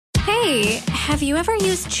Hey, have you ever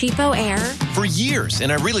used Cheapo Air? For years,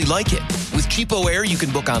 and I really like it. With Cheapo Air, you can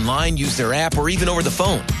book online, use their app, or even over the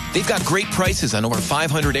phone. They've got great prices on over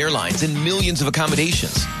 500 airlines and millions of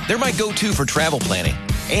accommodations. They're my go-to for travel planning.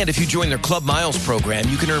 And if you join their Club Miles program,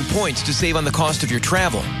 you can earn points to save on the cost of your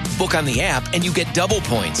travel. Book on the app, and you get double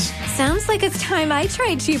points. Sounds like it's time I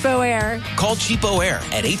tried Cheapo Air. Call Cheapo Air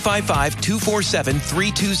at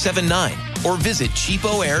 855-247-3279 or visit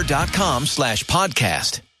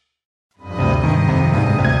cheapoair.com/podcast.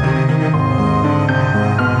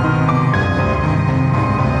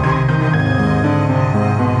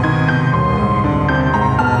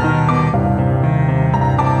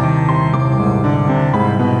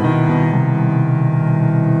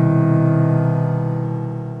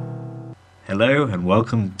 Hello and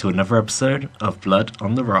welcome to another episode of Blood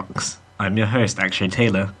on the Rocks. I'm your host, Akshay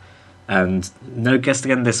Taylor, and no guest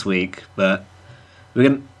again this week, but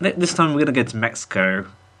this time we're going to go to Mexico.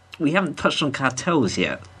 We haven't touched on cartels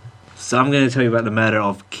yet, so I'm going to tell you about the murder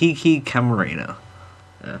of Kiki Camarena.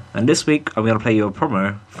 And this week I'm going to play you a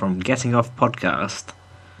promo from Getting Off Podcast.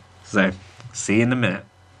 So, see you in a minute.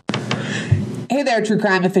 Hey there, true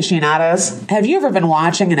crime aficionados. Have you ever been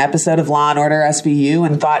watching an episode of Law & Order SVU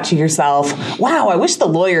and thought to yourself, wow, I wish the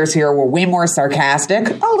lawyers here were way more sarcastic,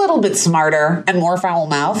 a little bit smarter, and more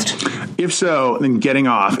foul-mouthed? If so, then Getting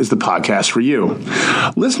Off is the podcast for you.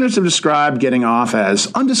 Listeners have described Getting Off as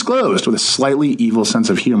undisclosed with a slightly evil sense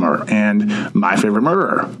of humor and My Favorite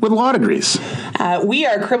Murderer with law degrees. We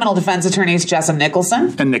are criminal defense attorneys Jessa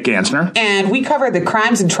Nicholson And Nick Gansner. And we cover the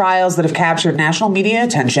crimes and trials that have captured national media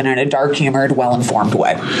attention in a dark-humored, well-informed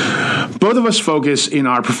way. Both of us focus in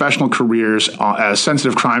our professional careers as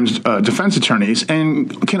sensitive crimes defense attorneys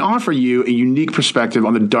and can offer you a unique perspective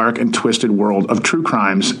on the dark and twisted world of true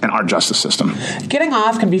crimes and our justice system. Getting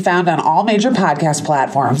Off can be found on all major podcast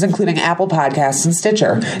platforms, including Apple Podcasts and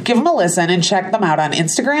Stitcher. Give them a listen and check them out on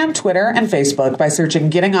Instagram, Twitter, and Facebook by searching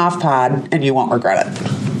Getting Off Pod, and you won't regret it.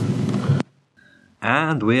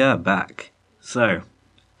 And we are back. So,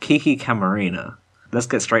 Kiki Camarena. Let's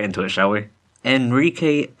get straight into it, shall we?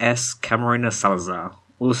 Enrique S. Camarena Salazar,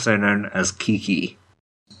 also known as Kiki.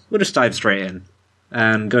 We'll just dive straight in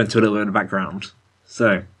and go into a little bit of the background.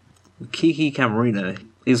 So, Kiki Camarena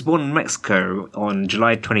is born in Mexico on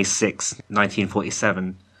July 26,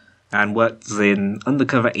 1947, and worked as an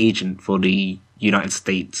undercover agent for the United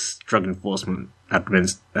States Drug Enforcement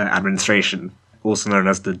Administration, also known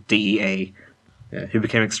as the DEA, who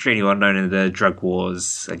became extremely well known in the drug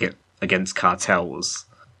wars against cartels,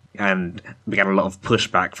 and began a lot of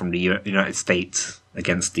pushback from the United States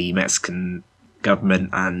against the Mexican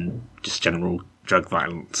government and just general drug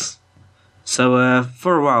violence. So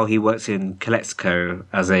for a while he worked in Calexico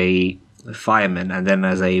as a fireman and then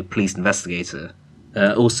as a police investigator,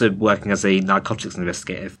 also working as a narcotics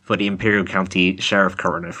investigator for the Imperial County Sheriff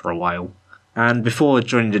Coroner for a while. And before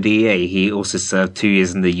joining the DEA, he also served 2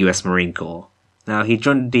 years in the US Marine Corps. Now, he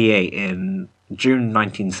joined the DEA in June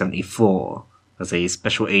 1974 as a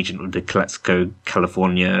special agent with the Calexico,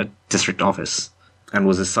 California District Office, and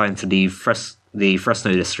was assigned to the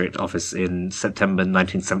Fresno District Office in September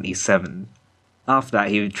 1977. After that,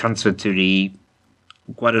 he transferred to the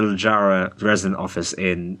Guadalajara Resident Office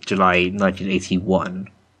in July 1981,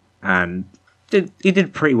 and he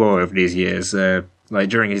did pretty well over these years.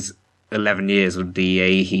 During his 11 years with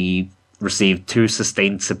DEA, he received 2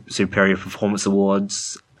 Sustained Superior Performance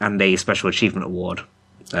Awards and a Special Achievement Award.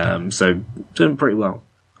 So, doing pretty well.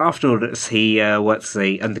 After all this, he worked as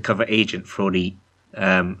an undercover agent for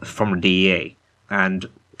from the DEA, and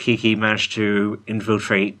Kiki managed to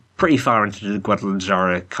infiltrate pretty far into the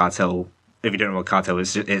Guadalajara cartel. If you don't know what cartel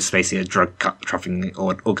is, it's basically a drug trafficking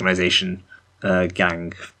organization,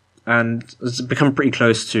 gang. And it's become pretty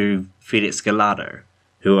close to Felix Gallardo,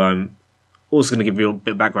 who I'm also going to give you a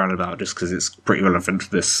bit of background about just because it's pretty relevant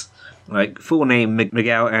to this. Full name,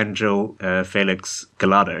 Miguel Angel Felix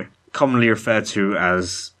Gallardo, commonly referred to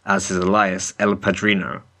as his alias, El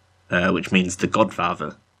Padrino, which means the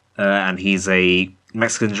Godfather. And he's a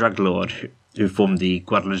Mexican drug lord who formed the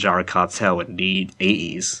Guadalajara cartel in the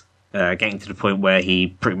 80s, getting to the point where they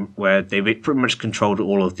pretty much controlled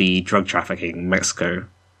all of the drug trafficking in Mexico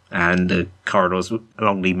and the corridors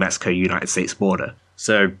along the Mexico-United States border.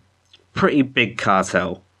 So, pretty big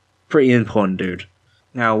cartel. Pretty important dude.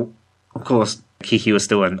 Now, of course, Kiki was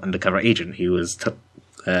still an undercover agent. He was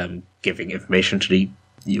giving information to the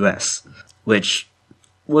US, which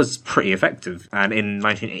was pretty effective. And in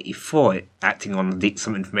 1984, acting on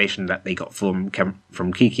some information that they got from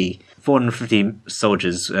Kiki, 450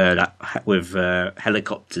 soldiers with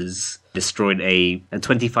helicopters destroyed a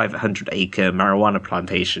 2,500-acre marijuana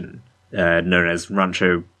plantation known as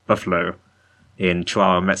Rancho buffalo in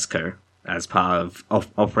Chihuahua, Mexico, as part of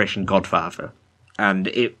Operation Godfather.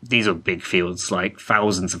 And these are big fields, like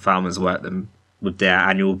thousands of farmers worked them, with their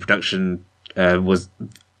annual production was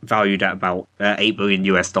valued at about $8 billion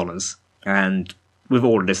US. And with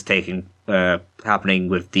all of this happening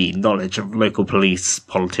with the knowledge of local police,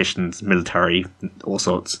 politicians, military, all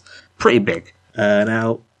sorts, pretty big. And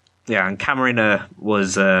Camarena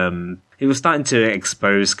was he was starting to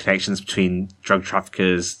expose connections between drug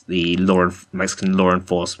traffickers, the Mexican law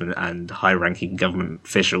enforcement, and high-ranking government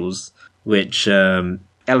officials, which El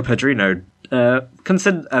Padrino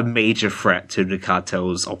considered a major threat to the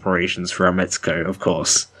cartel's operations throughout Mexico, of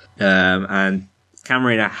course. And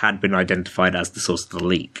Camarena had been identified as the source of the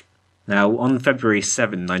leak. Now, on February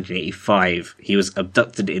 7, 1985, he was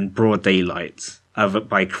abducted in broad daylight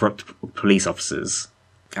by corrupt police officers,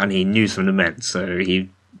 and he knew some of the men, so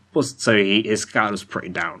his guard was pretty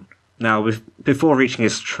down. Now, before reaching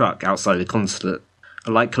his truck outside the consulate,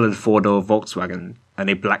 a light-coloured four-door Volkswagen and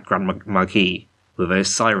a black Grand Marquis with a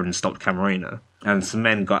siren stopped Camarena, and some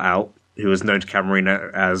men got out who was known to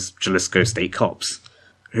Camarena as Jalisco State Cops,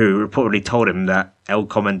 who reportedly told him that El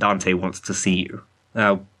Comandante wants to see you.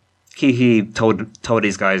 Now, Kiki told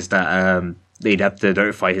these guys that they'd have to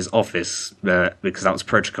notify his office because that was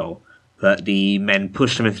protocol. But the men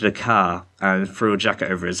pushed him into the car and threw a jacket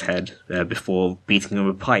over his head before beating him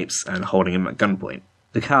with pipes and holding him at gunpoint.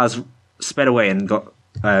 The cars sped away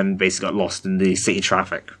and basically got lost in the city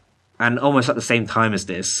traffic. And almost at the same time as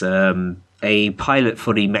this, a pilot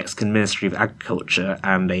for the Mexican Ministry of Agriculture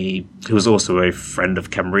who was also a friend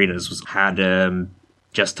of Camarena's had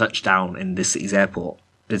just touched down in the city's airport.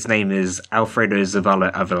 His name is Alfredo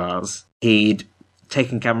Zavala Avilas. He'd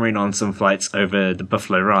taken Camarena on some flights over the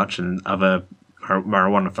Buffalo Ranch and other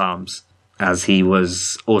marijuana farms, as he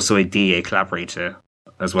was also a DEA collaborator,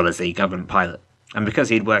 as well as a government pilot. And because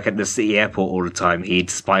he'd work at the city airport all the time, he'd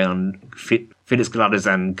spy on Felix Gallardo's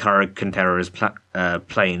and Cara Quintero's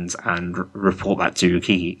planes and report back to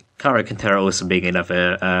Kiki. Cara Quintero also being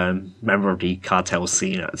another member of the cartel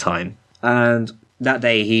scene at the time. And that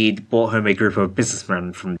day, he'd brought home a group of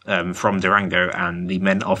businessmen from Durango, and the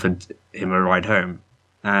men offered him a ride home.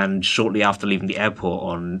 And shortly after leaving the airport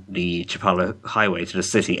on the Chapala highway to the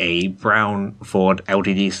city, a brown Ford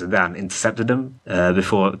LTD sedan intercepted them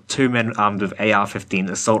before two men armed with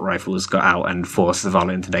AR-15 assault rifles got out and forced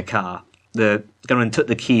Zavala into their car. The gunmen took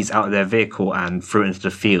the keys out of their vehicle and threw it into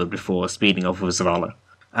the field before speeding off with Zavala.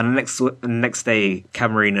 And the next day,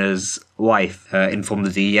 Camarena's wife informed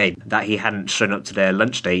the DEA that he hadn't shown up to their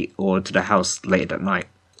lunch date or to the house late that night,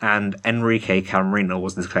 and Enrique Camarena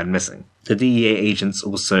was declared missing. The DEA agents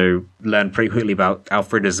also learned pretty quickly about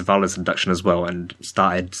Alfredo Zavala's abduction as well and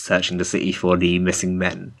started searching the city for the missing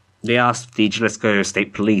men. They asked the Jalisco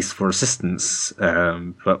State Police for assistance,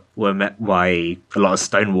 but were met by a lot of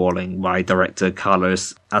stonewalling by director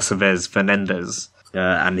Carlos Aceves Fernandez.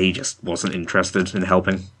 And he just wasn't interested in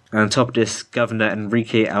helping. And on top of this, Governor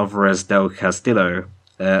Enrique Alvarez del Castillo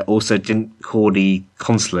also didn't call the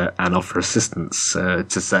consulate and offer assistance to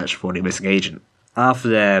search for the missing agent. After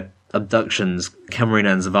their abductions,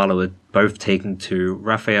 Camarena and Zavala were both taken to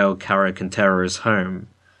Rafael Cara Quintero's home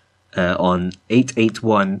on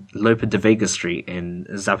 881 Lope de Vega Street in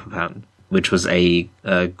Zapopan, which was a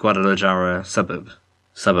Guadalajara suburb,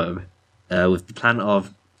 with the plan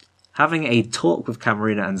of having a talk with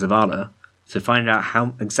Camarena and Zavala to find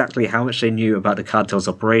out exactly how much they knew about the cartel's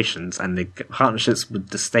operations and the partnerships with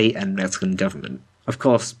the state and Mexican government. Of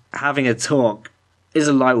course, having a talk is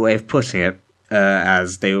a light way of putting it,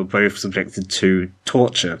 as they were both subjected to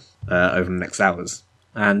torture over the next hours.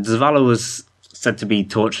 And Zavala was said to be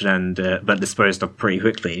tortured but disposed of pretty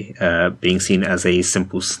quickly, being seen as a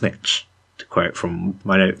simple snitch, to quote from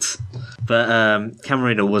my notes. But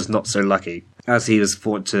Camarena was not so lucky, as he was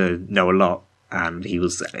thought to know a lot, and he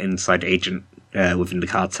was an inside agent within the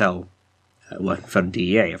cartel, working for the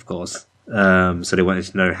DEA, of course. So they wanted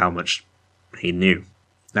to know how much he knew.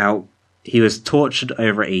 Now, he was tortured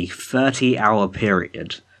over a 30-hour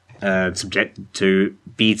period, subjected to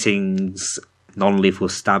beatings, non-lethal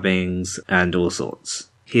stabbings, and all sorts.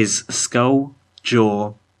 His skull,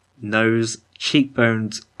 jaw, nose,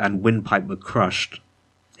 cheekbones, and windpipe were crushed.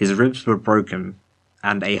 His ribs were broken,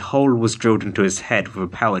 and a hole was drilled into his head with a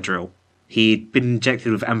power drill. He'd been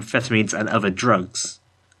injected with amphetamines and other drugs,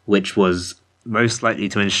 which was most likely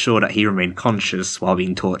to ensure that he remained conscious while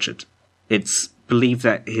being tortured. It's believed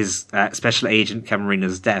that his special agent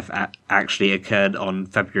Camarena's death actually occurred on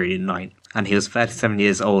February 9th, and he was 37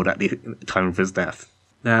 years old at the time of his death.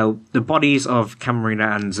 Now, the bodies of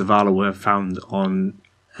Camarena and Zavala were found on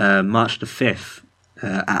March the 5th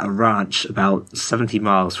at a ranch about 70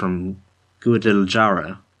 miles from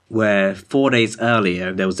Guadalajara, where 4 days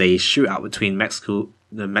earlier there was a shootout between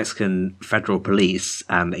the Mexican federal police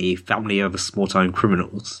and a family of small-time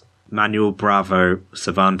criminals. Manuel Bravo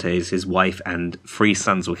Cervantes, his wife, and 3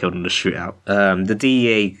 sons were killed in the shootout. The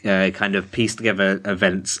DEA kind of pieced together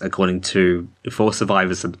events according to 4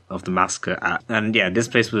 survivors of the massacre. This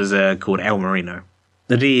place was called El Marino.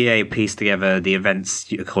 The DEA pieced together the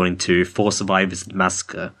events according to 4 survivors of the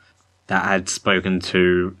massacre that had spoken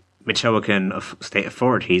to Michoacan state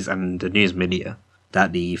authorities and the news media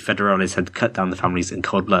that the Federales had cut down the families in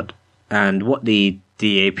cold blood. And what the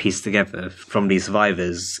DEA pieced together from these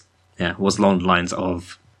survivors was along the lines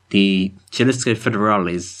of the Jalisco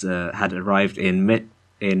Federales had arrived in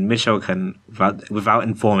Michoacan without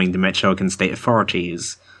informing the Michoacan state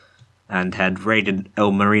authorities and had raided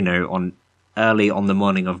El Marino early on the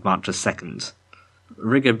morning of March 2nd.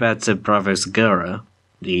 Rigoberto Bravo Segura,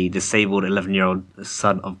 the disabled 11-year-old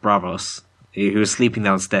son of Bravos, who was sleeping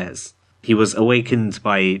downstairs, he was awakened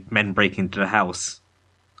by men breaking into the house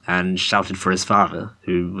and shouted for his father,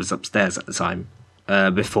 who was upstairs at the time.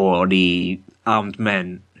 Before the armed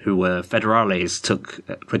men who were Federales took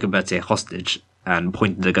Rigoberto hostage and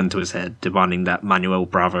pointed a gun to his head, demanding that Manuel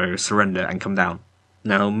Bravo surrender and come down.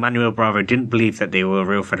 Now, Manuel Bravo didn't believe that they were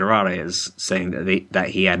real Federales, saying that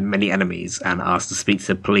he had many enemies, and asked to speak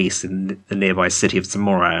to police in the nearby city of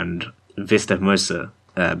Zamora and Vista Hermosa,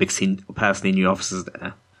 because he personally knew officers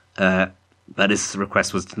there. But this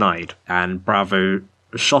request was denied, and Bravo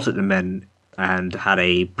shot at the men and had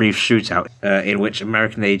a brief shootout in which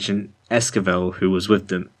American agent Esquivel, who was with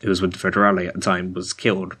the Federale at the time, was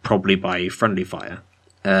killed, probably by friendly fire,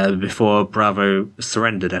 before Bravo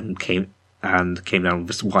surrendered and came down with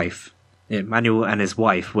his wife. Manuel and his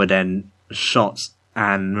wife were then shot,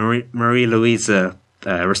 and Maria Luisa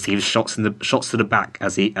received shots to the back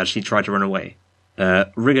as she tried to run away.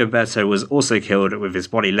 Rigoberto was also killed with his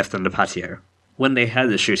body left on the patio. When they heard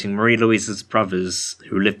the shooting, Maria Luisa's brothers,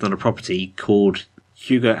 who lived on the property, called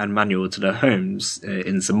Hugo and Manuel to their homes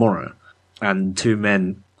in Zamora, and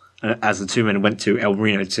the 2 men went to El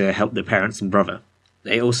Marino to help their parents and brother.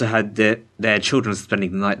 They also had their children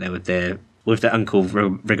spending the night there with their uncle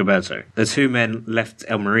Rigoberto. The 2 men left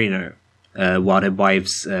El Marino while their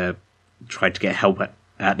wives tried to get help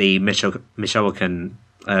at the Michoacan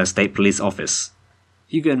State Police office.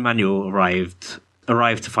 Hugo and Manuel arrived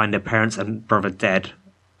to find their parents and brother dead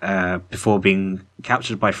before being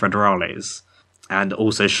captured by Federales and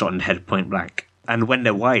also shot in the head point blank. And when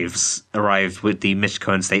their wives arrived with the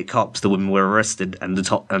Michoacan state cops, the women were arrested and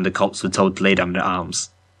the cops were told to lay down their arms.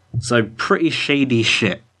 So pretty shady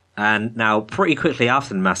shit. And now, pretty quickly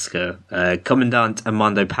after the massacre, Commandant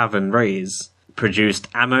Armando Pavon Reyes produced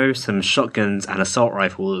ammo, some shotguns and assault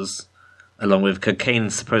rifles, along with cocaine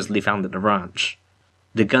supposedly found at the ranch.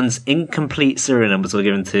 The gun's incomplete serial numbers were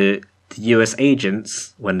given to the US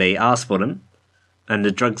agents when they asked for them, and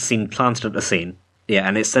the drugs seemed planted at the scene. Yeah,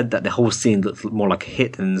 and it said that the whole scene looked more like a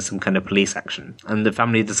hit than some kind of police action. And the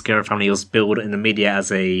Segura family was billed in the media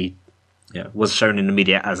was shown in the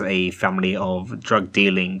media as a family of drug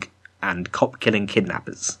dealing and cop killing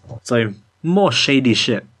kidnappers. So, more shady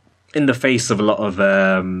shit. In the face of a lot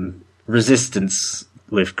of resistance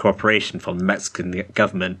with cooperation from the Mexican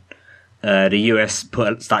government, the US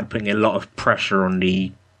started putting a lot of pressure on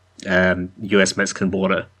the US-Mexican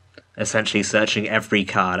border, essentially searching every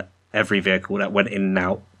car, every vehicle that went in and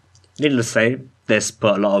out. Needless to say, this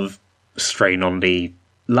put a lot of strain on the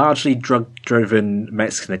largely drug-driven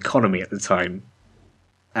Mexican economy at the time.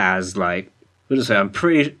 As, I'm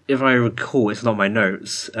pretty, if I recall, it's not my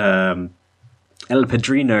notes, El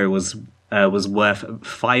Padrino was worth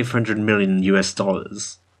 $500 million US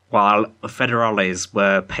dollars, while Federales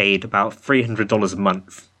were paid about $300 a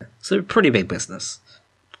month. So pretty big business.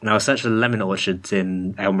 Now, a search of the lemon orchards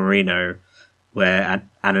in El Marino, where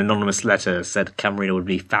an anonymous letter said Camarena would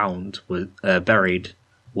be found buried,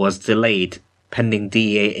 was delayed pending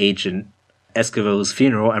DEA agent Esquivel's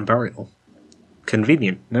funeral and burial.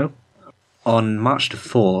 Convenient, no? On March the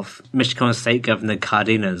 4th, Michoacan State Governor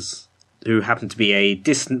Cardenas, who happened to be a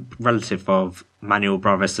distant relative of Manuel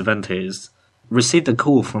Bravo Cervantes, received a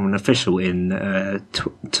call from an official in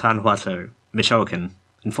Tanajuato, Michoacan,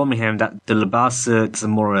 informing him that the La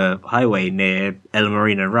Base-Zamora highway near El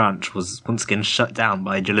Marino Ranch was once again shut down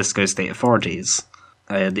by Jalisco state authorities.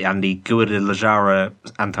 And the Guadalajara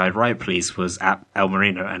anti-riot police was at El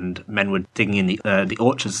Marino, and men were digging in the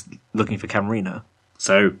orchards looking for Camarena.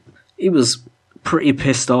 So he was pretty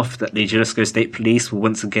pissed off that the Jalisco State Police were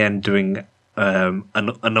once again doing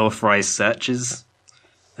unauthorized searches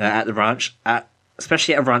at the ranch,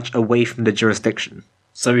 especially at a ranch away from the jurisdiction.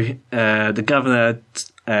 So the governor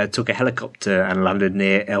took a helicopter and landed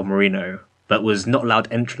near El Marino, but was not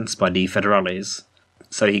allowed entrance by the Federales.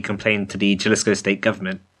 So he complained to the Jalisco state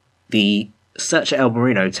government. The search at El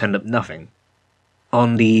Marino turned up nothing.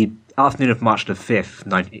 On the afternoon of March the 5th,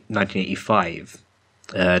 1985,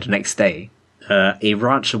 the next day, a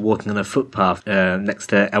rancher walking on a footpath next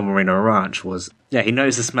to El Marino Ranch he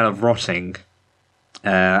noticed the smell of rotting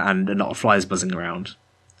and a lot of flies buzzing around,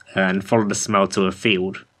 and followed the smell to a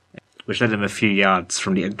field, which led him a few yards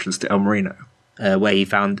from the entrance to El Marino, where he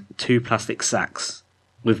found 2 plastic sacks,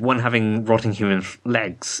 with one having rotting human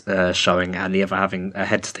legs showing and the other having a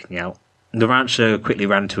head sticking out. The rancher quickly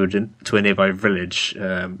ran to a nearby village,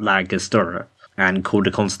 La Gestora, and called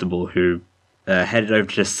a constable who headed over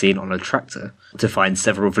to the scene on a tractor to find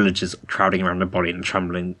several villagers crowding around the body and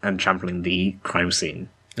trampling the crime scene.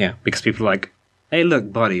 Yeah, because people are like, hey,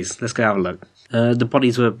 look, bodies, let's go have a look. The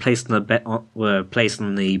bodies were placed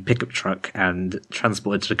on the pickup truck and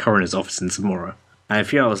transported to the coroner's office in Zamora. And a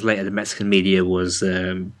few hours later, the Mexican media were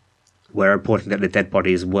reporting that the dead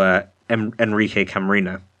bodies were Enrique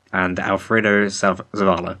Camarena and Alfredo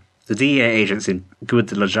Zavala. The DEA agents in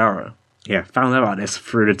Guadalajara, found out about this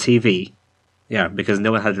through the TV. Yeah, because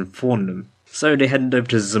no one had informed them. So they headed over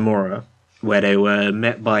to Zamora, where they were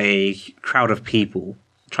met by a crowd of people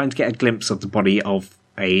trying to get a glimpse of the body of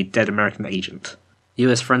a dead American agent.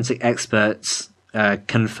 US forensic experts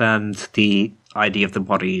confirmed the ID of the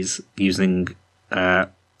bodies using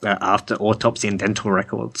after autopsy and dental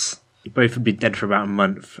records. Both had been dead for about a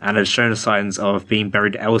month and had shown signs of being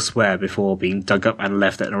buried elsewhere before being dug up and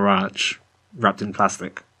left at a ranch, wrapped in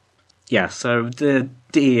plastic. Yeah, so the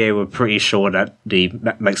DEA were pretty sure that the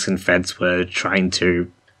Mexican feds were trying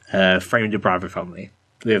to frame the Bravo family,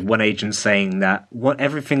 with one agent saying that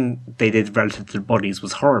everything they did relative to the bodies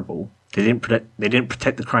was horrible. They didn't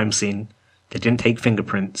protect the crime scene. They didn't take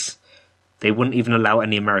fingerprints. They wouldn't even allow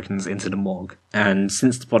any Americans into the morgue. And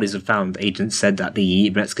since the bodies were found, agents said that the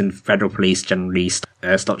Mexican federal police generally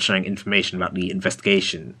stopped sharing information about the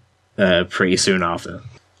investigation pretty soon after.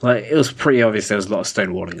 Like, it was pretty obvious there was a lot of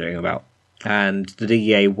stonewalling going about. And the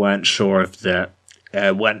DEA weren't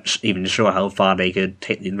even sure how far they could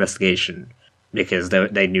take the investigation, because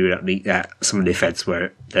they knew that some of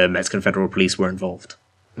the Mexican federal police were involved.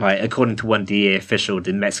 Like, according to one DEA official,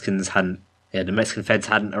 the Mexican feds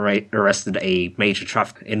hadn't arrested a major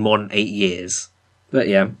trafficker in more than 8 years. But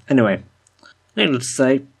yeah, anyway, needless to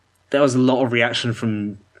say, there was a lot of reaction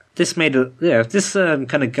from this. Kind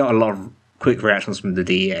of got a lot of quick reactions from the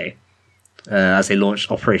DEA as they launched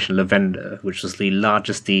Operation Lavender, which was the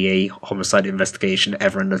largest DEA homicide investigation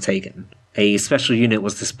ever undertaken. A special unit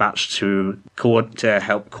was dispatched to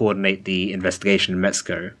help coordinate the investigation in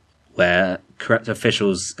Mexico, where corrupt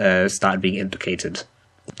officials started being implicated.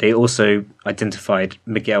 They also identified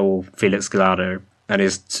Miguel Felix Gallardo and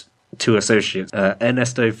his 2 associates,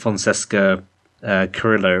 Ernesto Fonseca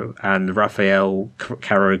Carrillo and Rafael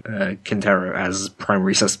Caro Quintero, as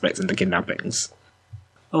primary suspects in the kidnappings.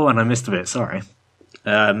 Oh, and I missed a bit, sorry.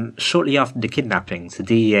 Shortly after the kidnappings, the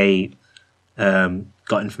DEA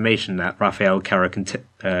got information that Rafael Caro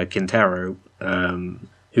Quintero,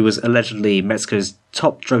 who was allegedly Mexico's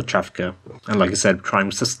top drug trafficker, and like I said,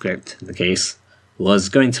 prime suspect in the case, was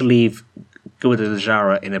going to leave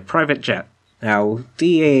Guadalajara in a private jet. Now,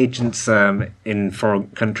 DEA agents in foreign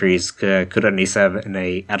countries could only serve in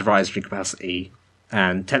an advisory capacity,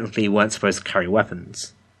 and technically weren't supposed to carry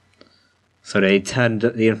weapons. So they turned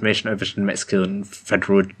the information over to the Mexican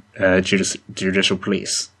Federal Judicial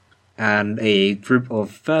Police. And a group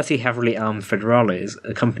of 30 heavily armed federales,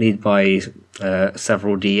 accompanied by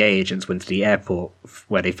several DEA agents, went to the airport,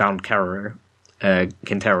 where they found Quintero,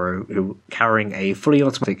 who carrying a fully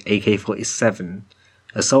automatic AK-47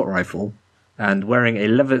 assault rifle, and wearing a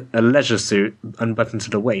leisure suit unbuttoned to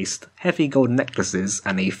the waist, heavy gold necklaces,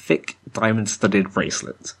 and a thick diamond-studded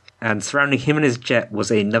bracelet. And surrounding him and his jet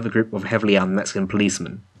was another group of heavily armed Mexican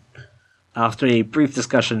policemen. After a brief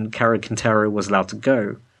discussion, Caro Quintero was allowed to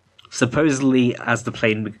go. Supposedly, as the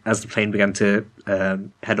plane began to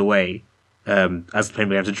head away, as the plane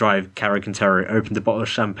began to drive, Caro Quintero opened a bottle of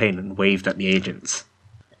champagne and waved at the agents.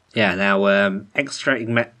 Yeah, now,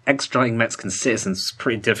 extraditing Mexican citizens was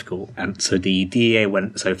pretty difficult, and so the DEA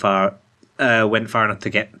went far enough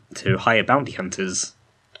to hire bounty hunters,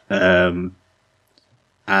 both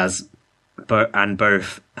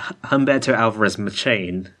Humberto Alvarez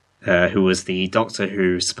Machain, who was the doctor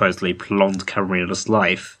who supposedly prolonged Camarena's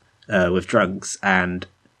life with drugs, and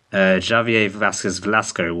Javier Vasquez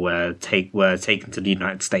Velasco were taken to the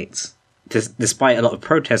United States. Despite a lot of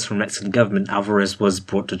protests from the Mexican government, Alvarez was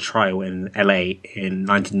brought to trial in LA in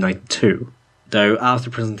 1992. Though after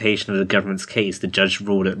presentation of the government's case, the judge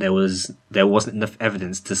ruled that there wasn't enough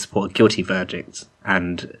evidence to support a guilty verdict,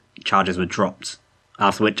 and charges were dropped.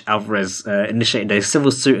 After which Alvarez initiated a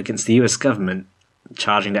civil suit against the US government,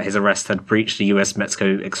 charging that his arrest had breached the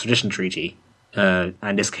US-Mexico extradition treaty.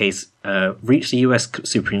 And this case reached the US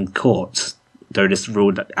Supreme Court, though this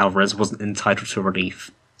ruled that Alvarez wasn't entitled to relief.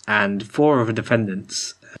 And 4 of the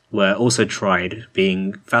defendants were also tried,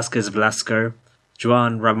 being Vasquez Velasco,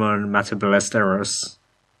 Juan Ramon Mata Ballesteros,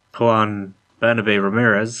 Juan Bernabe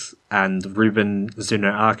Ramirez, and Ruben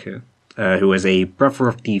Zuno Arca, who was a brother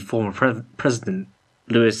of the former president,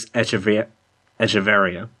 Luis Echeverria,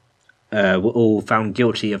 were all found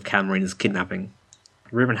guilty of Camarina's kidnapping.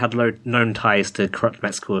 Ruben had known ties to corrupt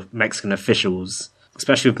Mexican officials,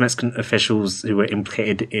 especially with Mexican officials who were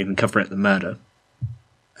implicated in covering up the murder,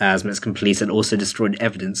 as Mexican police had also destroyed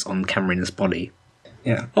evidence on Camarina's body.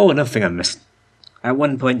 Yeah. Oh, another thing I missed. At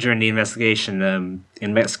one point during the investigation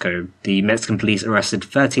in Mexico, the Mexican police arrested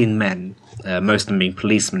 13 men, most of them being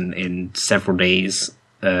policemen, in several days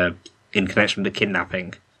in connection with the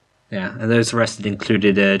kidnapping. Yeah, and those arrested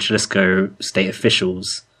included Jalisco state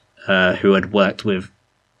officials who had worked with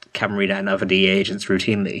Camarena and other DEA agents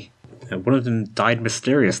routinely. One of them died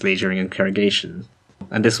mysteriously during interrogation,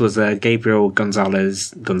 and this was Gabriel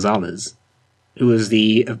Gonzalez, who was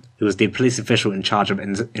the police official in charge of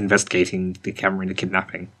investigating the Camarena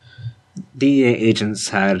kidnapping. DEA agents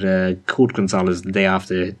had called Gonzalez the day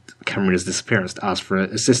after Camarena's disappearance to ask for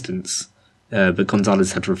assistance, but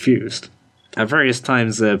Gonzalez had refused. At various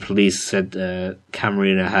times, police said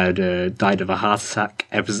Camarena had died of a heart attack,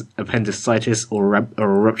 appendicitis, or a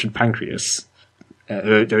ruptured pancreas.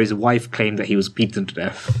 Though his wife claimed that he was beaten to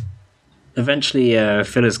death. Eventually,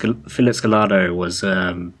 Felix Gallardo was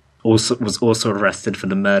also arrested for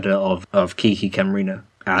the murder of Kiki Camarena,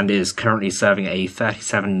 and is currently serving a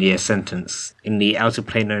 37-year sentence in the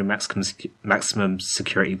Altiplano maximum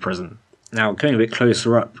security prison. Now, going a bit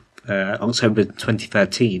closer up, October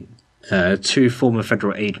 2013, 2 former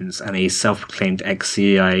federal agents and a self-proclaimed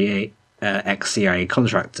ex-CIA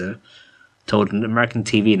contractor told an American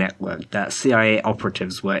TV network that CIA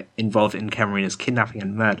operatives were involved in Camarena's kidnapping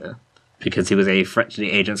and murder because he was a threat to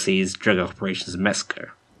the agency's drug operations in Mexico.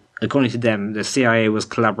 According to them, the CIA was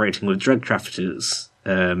collaborating with drug traffickers,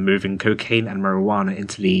 moving cocaine and marijuana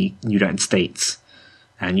into the United States,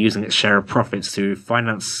 and using its share of profits to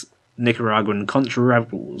finance Nicaraguan Contra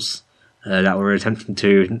rebels that were attempting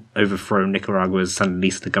to overthrow Nicaragua's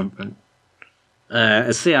Sandinista government.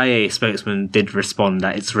 A CIA spokesman did respond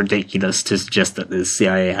that it's ridiculous to suggest that the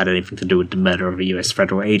CIA had anything to do with the murder of a US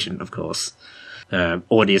federal agent, of course,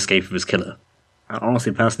 or the escape of his killer.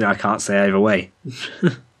 Honestly, personally, I can't say either way.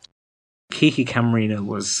 Kiki Camarena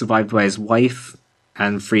was survived by his wife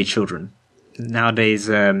and 3 children. Nowadays,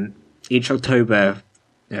 each October,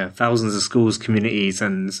 thousands of schools, communities,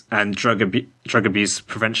 and drug abuse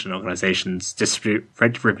prevention organizations distribute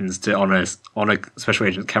red ribbons to honor Special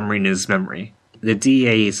Agent Camarena's memory. The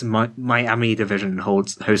DEA's Miami division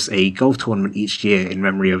hosts a golf tournament each year in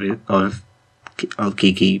memory of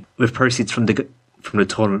Kiki, with proceeds from the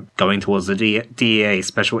tournament going towards the DEA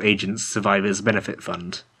Special Agents Survivors Benefit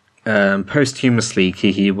Fund. Posthumously,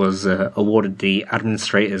 Kiki was awarded the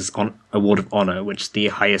Administrator's Award of Honor, which is the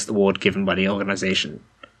highest award given by the organization.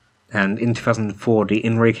 And in 2004, the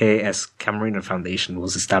Enrique S. Camarena Foundation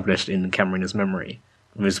was established in Camarena's memory,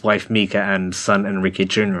 with his wife Mika and son Enrique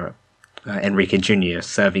Jr.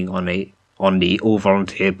 Serving on the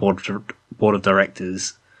all-volunteer board of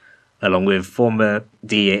directors, along with former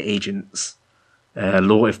DEA agents,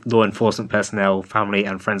 law enforcement personnel, family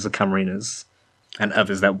and friends of Camarena's, and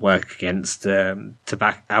others that work against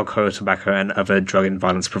alcohol, tobacco, and other drug and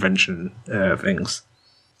violence prevention things.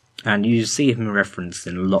 And you see him referenced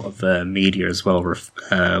in a lot of media as well,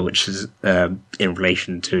 which is in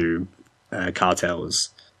relation to cartels,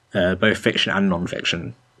 both fiction and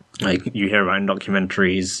non-fiction. Like, you hear about in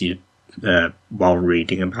documentaries, while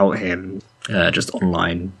reading about him, just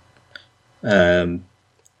online.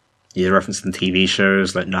 He's referenced in TV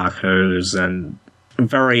shows like Narcos, and a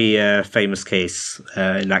very famous case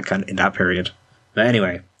in that period. But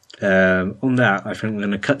anyway, on that, I think we're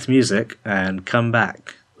going to cut to music and come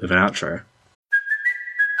back with an outro.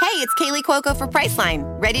 Hey, it's Kaylee Cuoco for Priceline.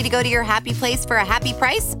 Ready to go to your happy place for a happy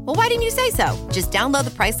price? Well, why didn't you say so? Just download the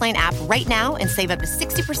Priceline app right now and save up to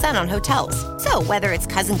 60% on hotels. So whether it's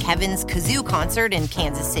Cousin Kevin's Kazoo Concert in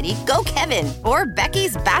Kansas City, go Kevin, or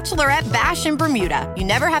Becky's Bachelorette Bash in Bermuda, you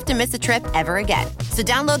never have to miss a trip ever again. So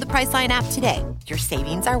download the Priceline app today. Your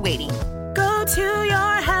savings are waiting. Go to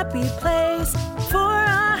your happy place for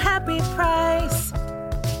a happy price.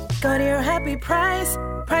 Go to your happy price,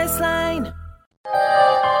 Priceline. And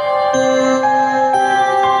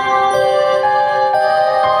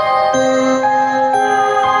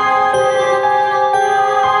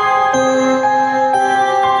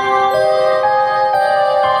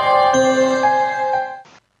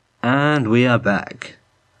we are back.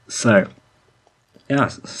 So, yeah,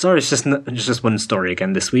 sorry, it's just one story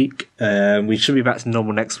again this week. We should be back to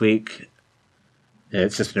normal next week.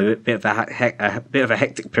 It's just been a bit of a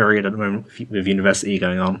hectic period at the moment with university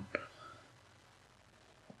going on.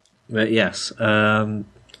 But yes,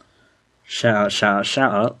 shout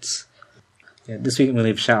outs. Yeah, this week I'm going to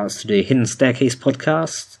leave shout outs to the Hidden Staircase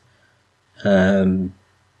podcast, the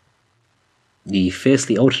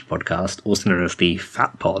Fiercely Altered podcast, also known as the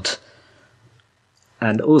Fat Pod,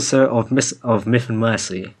 and also of Myth and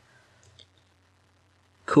Mercy.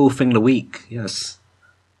 Cool thing of the week, yes.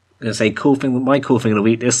 I'm going to say my cool thing of the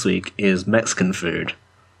week this week is Mexican food,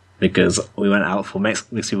 because we went out for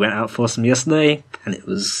some yesterday, and it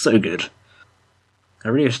was so good. I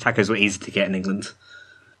really wish tacos were easy to get in England.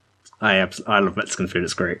 I love Mexican food,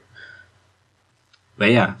 it's great.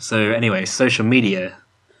 But yeah, so anyway, social media.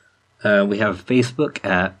 We have Facebook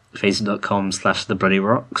at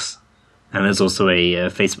facebook.com/thebloodyrocks, and there's also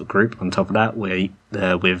a Facebook group on top of that where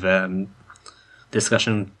with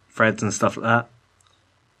discussion threads and stuff like that.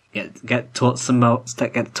 Get taught some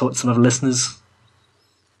other listeners.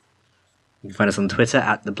 You can find us on Twitter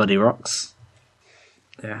at @thebloodyrocks.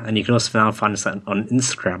 Yeah, and you can also now find us on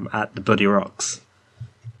Instagram at @thebloodyrocks.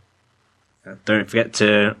 Don't forget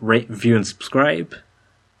to rate, review, and subscribe.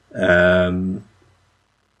 Don't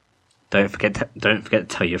forget to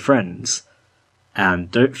tell your friends,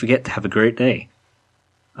 and don't forget to have a great day.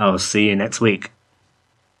 I'll see you next week.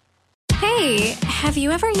 Hey, have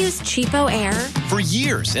you ever used Cheapo Air? For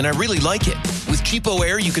years, and I really like it. With Cheapo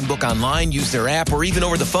Air, you can book online, use their app, or even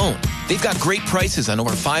over the phone. They've got great prices on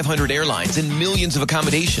over 500 airlines and millions of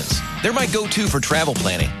accommodations. They're my go-to for travel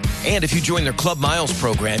planning. And if you join their Club Miles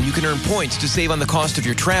program, you can earn points to save on the cost of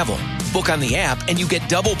your travel. Book on the app, and you get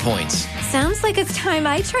double points. Sounds like it's time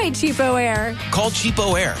I tried Cheapo Air. Call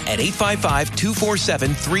Cheapo Air at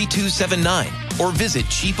 855-247-3279 or visit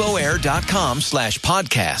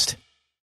cheapoair.com/podcast.